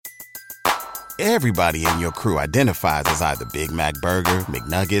Everybody in your crew identifies as either Big Mac Burger,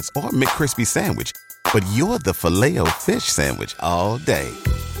 McNuggets, or McCrispy Sandwich. But you're the Filet-O-Fish Sandwich all day.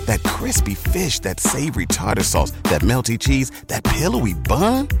 That crispy fish, that savory tartar sauce, that melty cheese, that pillowy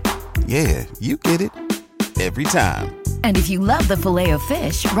bun. Yeah, you get it. Every time. And if you love the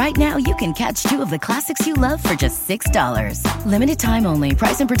Filet-O-Fish, right now you can catch two of the classics you love for just $6. Limited time only.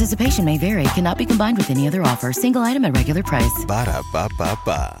 Price and participation may vary. Cannot be combined with any other offer. Single item at regular price.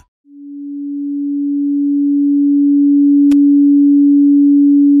 Ba-da-ba-ba-ba.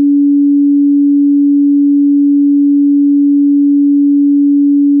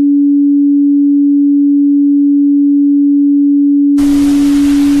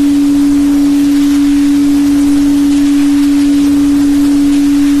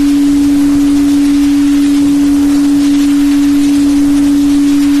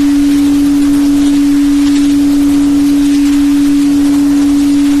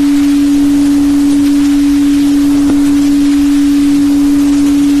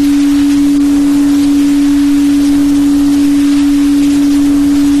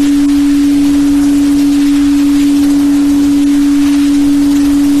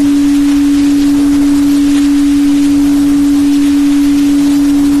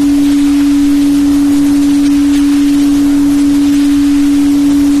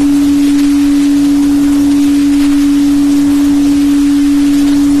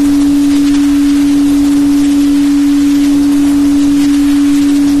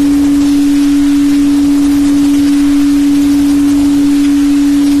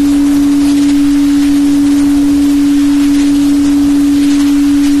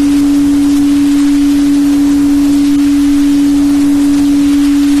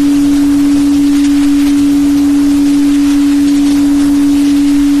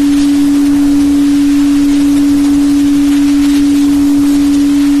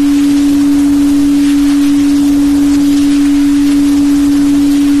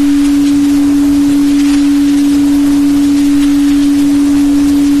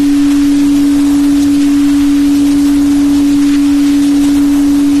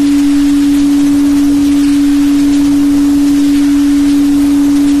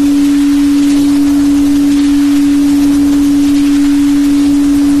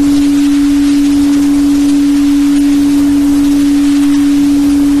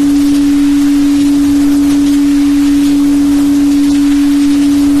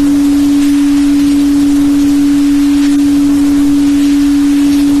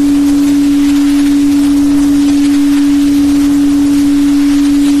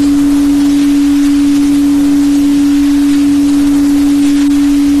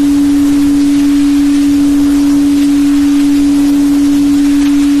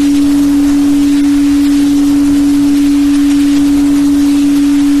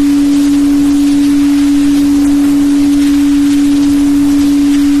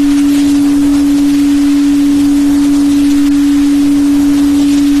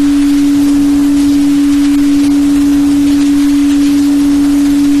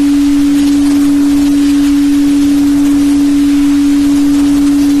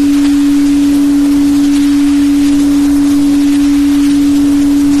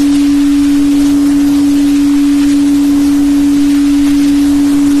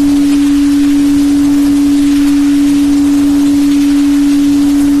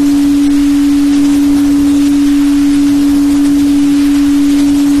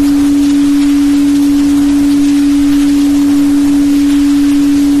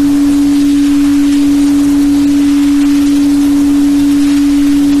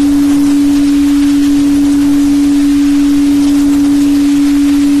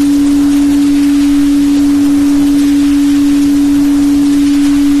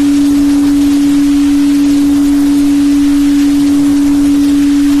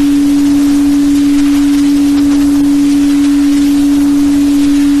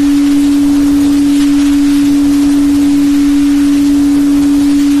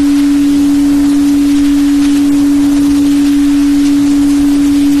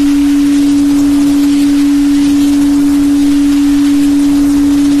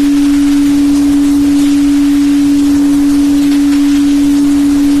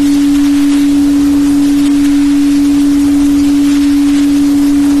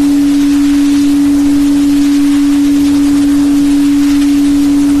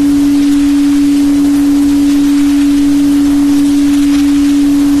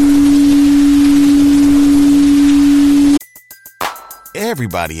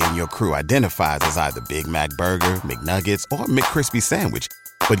 Everybody in your crew identifies as either Big Mac Burger, McNuggets, or McCrispy Sandwich.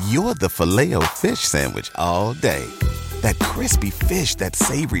 But you're the Filet-O-Fish Sandwich all day. That crispy fish, that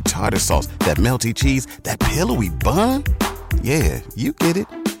savory tartar sauce, that melty cheese, that pillowy bun. Yeah, you get it.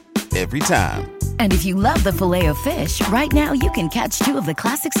 Every time. And if you love the Filet-O-Fish, right now you can catch two of the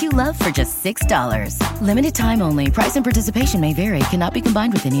classics you love for just $6. Limited time only. Price and participation may vary. Cannot be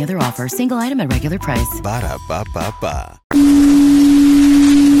combined with any other offer. Single item at regular price. Ba-da-ba-ba-ba.